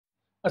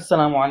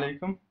Assalamu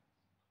alaikum.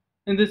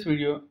 In this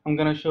video, I'm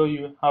gonna show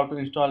you how to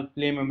install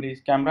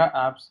Playmemories camera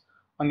apps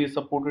on the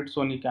supported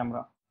Sony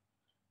camera.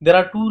 There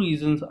are two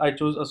reasons I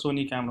chose a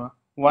Sony camera.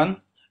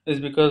 One is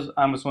because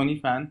I'm a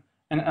Sony fan,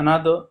 and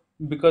another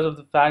because of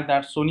the fact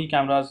that Sony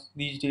cameras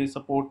these days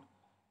support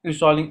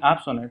installing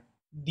apps on it.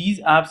 These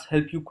apps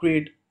help you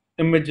create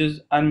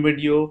images and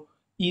video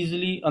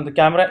easily on the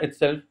camera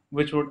itself,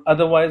 which would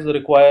otherwise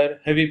require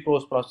heavy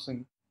post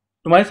processing.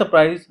 To my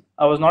surprise,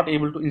 I was not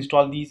able to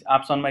install these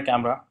apps on my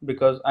camera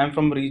because I'm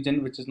from a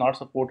region which is not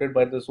supported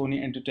by the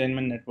Sony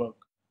Entertainment Network.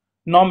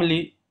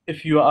 Normally,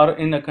 if you are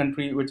in a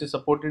country which is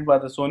supported by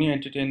the Sony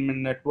Entertainment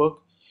Network,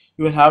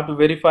 you will have to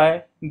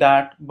verify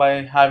that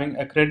by having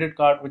a credit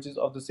card which is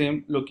of the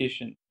same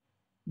location.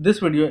 This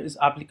video is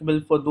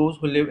applicable for those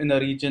who live in a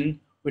region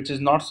which is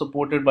not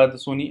supported by the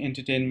Sony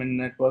Entertainment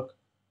Network,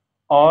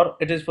 or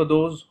it is for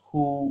those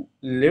who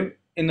live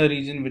in a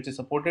region which is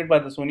supported by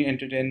the Sony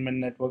Entertainment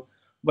Network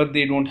but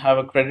they don't have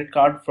a credit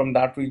card from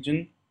that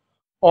region,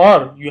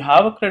 or you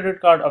have a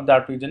credit card of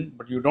that region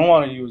but you don't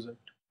want to use it.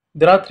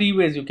 There are three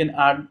ways you can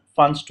add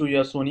funds to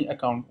your Sony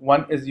account.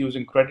 One is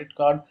using credit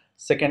card,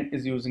 second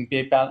is using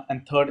PayPal,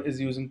 and third is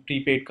using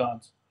prepaid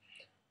cards.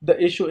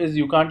 The issue is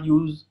you can't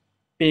use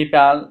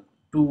PayPal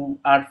to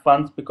add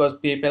funds because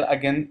PayPal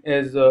again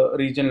is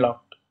region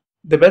locked.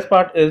 The best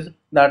part is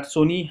that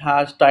Sony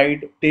has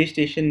tied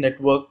PlayStation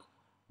Network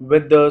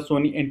with the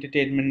Sony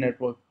Entertainment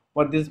Network.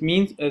 What this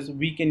means is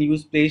we can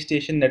use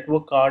PlayStation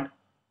Network card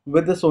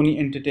with the Sony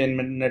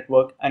Entertainment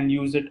Network and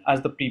use it as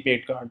the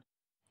prepaid card.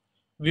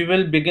 We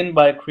will begin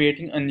by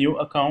creating a new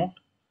account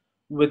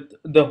with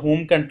the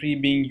home country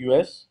being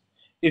US.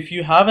 If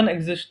you have an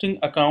existing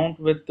account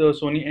with the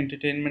Sony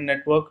Entertainment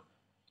Network,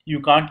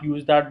 you can't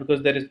use that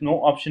because there is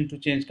no option to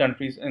change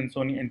countries in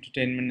Sony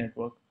Entertainment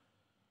Network.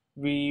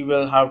 We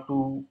will have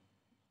to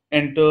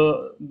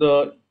enter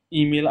the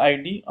email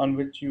ID on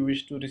which you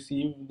wish to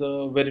receive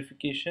the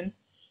verification.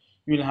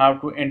 You will have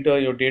to enter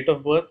your date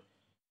of birth.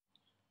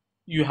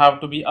 You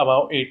have to be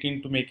above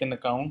 18 to make an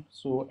account,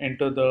 so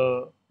enter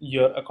the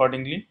year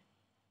accordingly.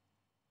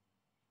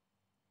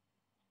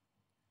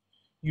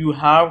 You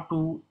have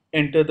to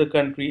enter the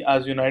country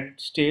as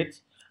United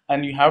States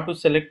and you have to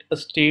select a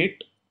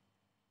state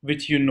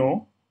which you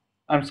know.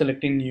 I'm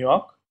selecting New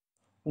York.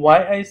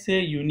 Why I say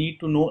you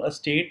need to know a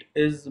state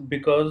is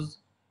because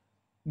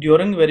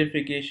during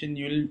verification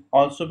you'll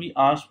also be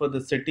asked for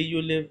the city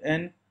you live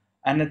in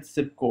and its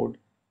zip code.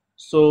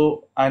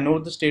 So I know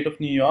the state of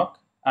New York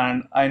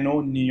and I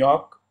know New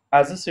York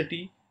as a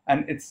city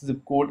and its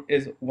zip code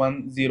is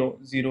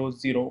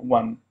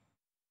 10001.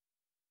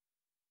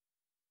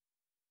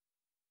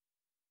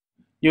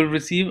 You'll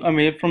receive a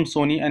mail from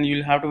Sony and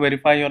you'll have to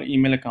verify your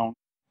email account.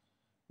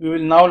 We will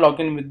now log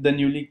in with the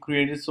newly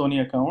created Sony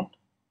account.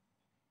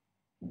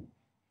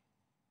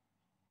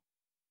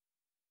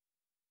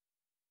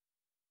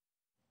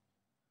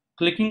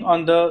 Clicking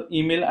on the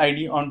email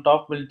ID on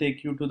top will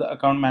take you to the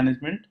account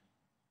management.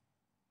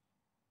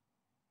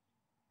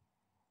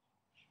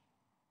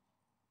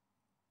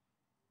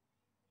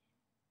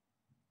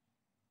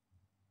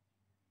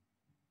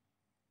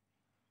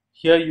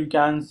 Here you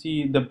can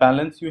see the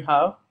balance you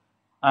have,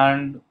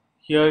 and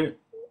here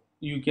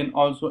you can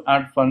also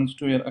add funds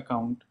to your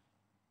account.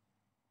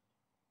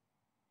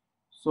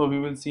 So we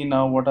will see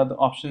now what are the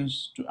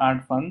options to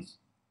add funds.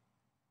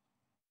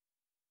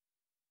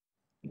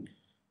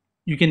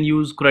 You can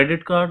use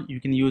credit card, you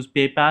can use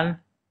PayPal,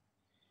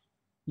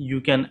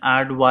 you can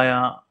add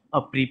via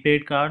a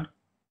prepaid card.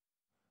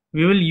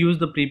 We will use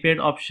the prepaid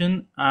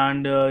option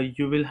and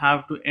you will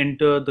have to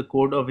enter the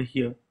code over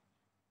here.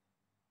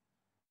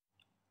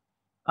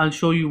 I'll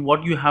show you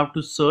what you have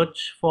to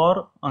search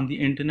for on the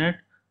internet.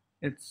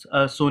 It's a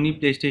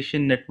Sony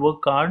PlayStation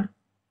Network card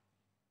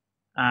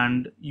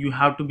and you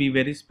have to be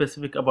very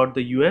specific about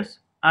the US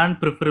and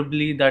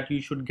preferably that you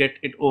should get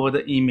it over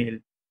the email.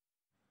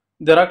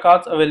 There are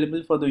cards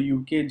available for the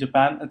UK,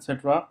 Japan,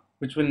 etc.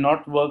 which will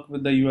not work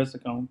with the US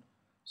account.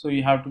 So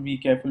you have to be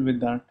careful with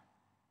that.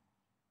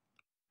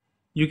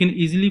 You can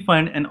easily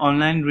find an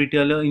online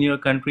retailer in your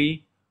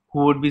country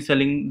who would be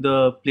selling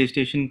the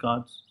PlayStation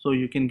cards, so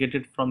you can get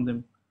it from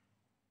them.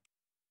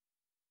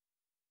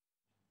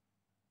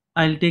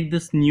 I'll take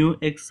this new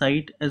X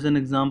site as an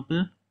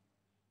example.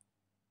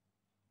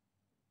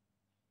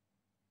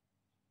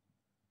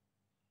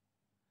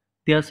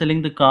 They are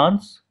selling the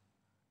cards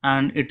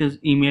and it is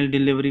email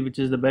delivery which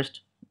is the best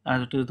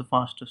as it is the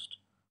fastest.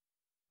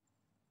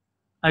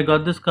 I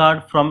got this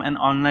card from an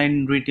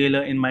online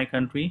retailer in my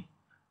country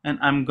and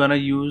I'm gonna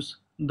use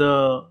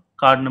the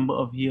card number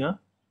of here.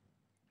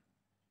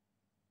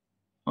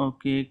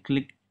 Okay,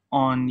 click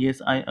on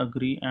yes I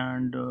agree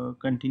and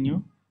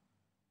continue.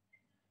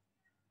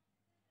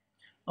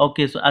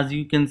 Okay, so as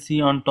you can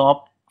see on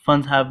top,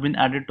 funds have been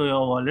added to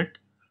your wallet.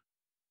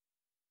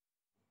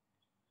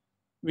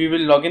 We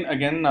will log in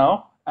again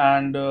now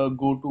and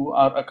go to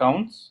our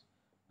accounts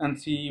and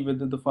see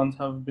whether the funds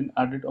have been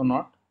added or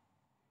not.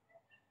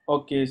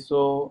 Okay,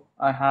 so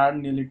I had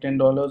nearly $10.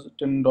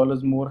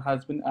 $10 more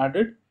has been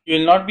added. You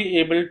will not be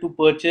able to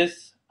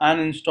purchase and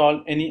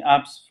install any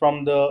apps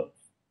from the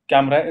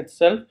camera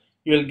itself,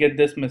 you will get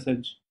this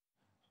message.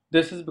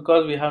 This is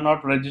because we have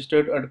not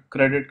registered a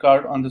credit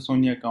card on the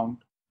Sony account.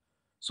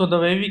 So the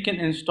way we can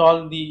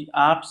install the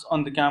apps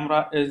on the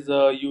camera is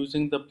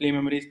using the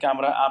Playmemories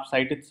camera app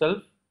site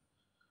itself.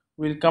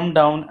 We'll come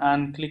down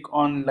and click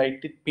on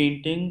light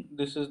painting.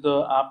 This is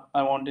the app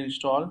I want to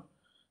install,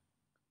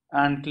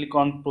 and click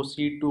on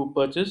proceed to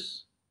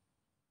purchase.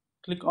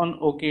 Click on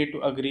OK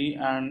to agree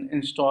and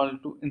install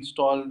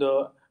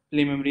the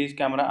Playmemories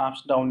camera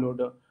apps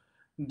downloader.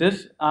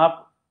 This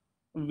app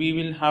we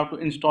will have to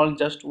install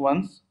just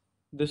once.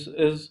 This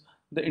is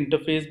the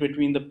interface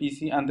between the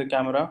PC and the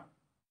camera.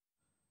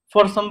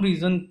 For some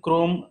reason,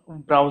 Chrome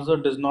browser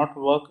does not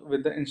work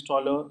with the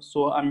installer,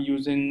 so I'm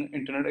using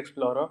Internet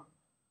Explorer.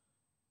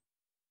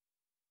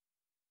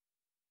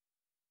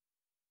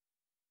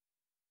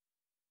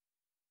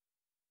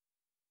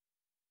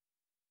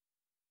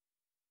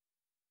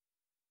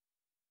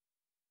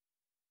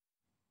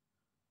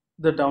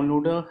 The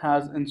downloader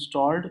has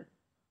installed.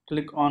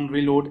 Click on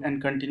reload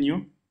and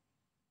continue.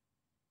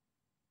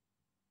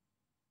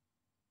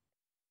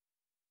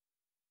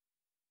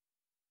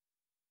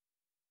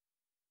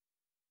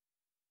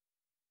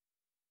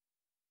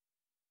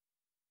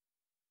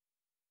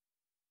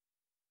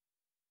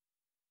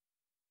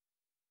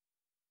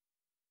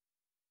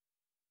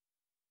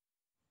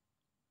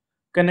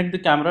 Connect the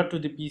camera to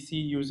the PC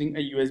using a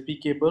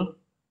USB cable.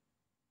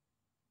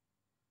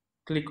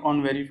 Click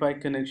on verify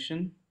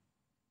connection.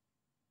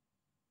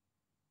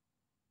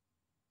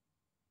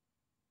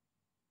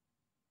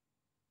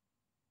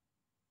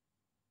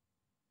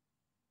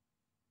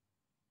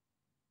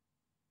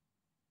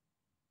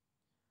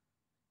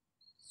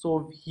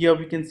 So here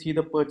we can see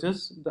the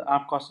purchase. The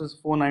app costs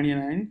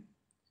 $4.99.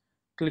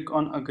 Click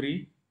on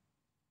agree.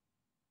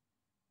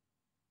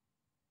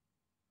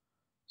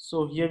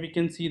 So here we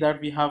can see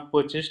that we have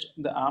purchased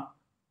the app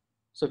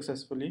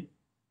successfully,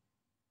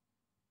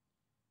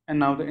 and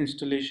now the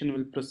installation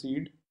will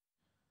proceed.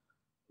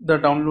 The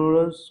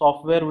downloader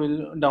software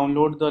will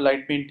download the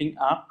light painting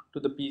app to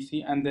the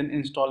PC and then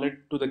install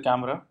it to the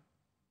camera.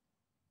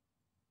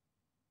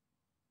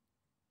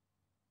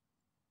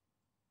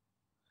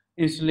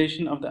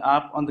 Installation of the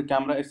app on the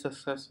camera is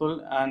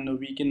successful, and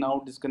we can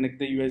now disconnect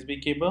the USB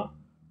cable.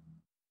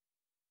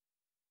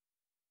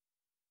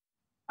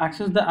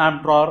 Access the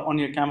app drawer on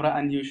your camera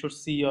and you should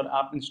see your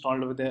app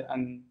installed over there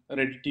and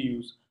ready to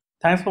use.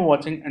 Thanks for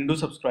watching and do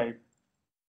subscribe.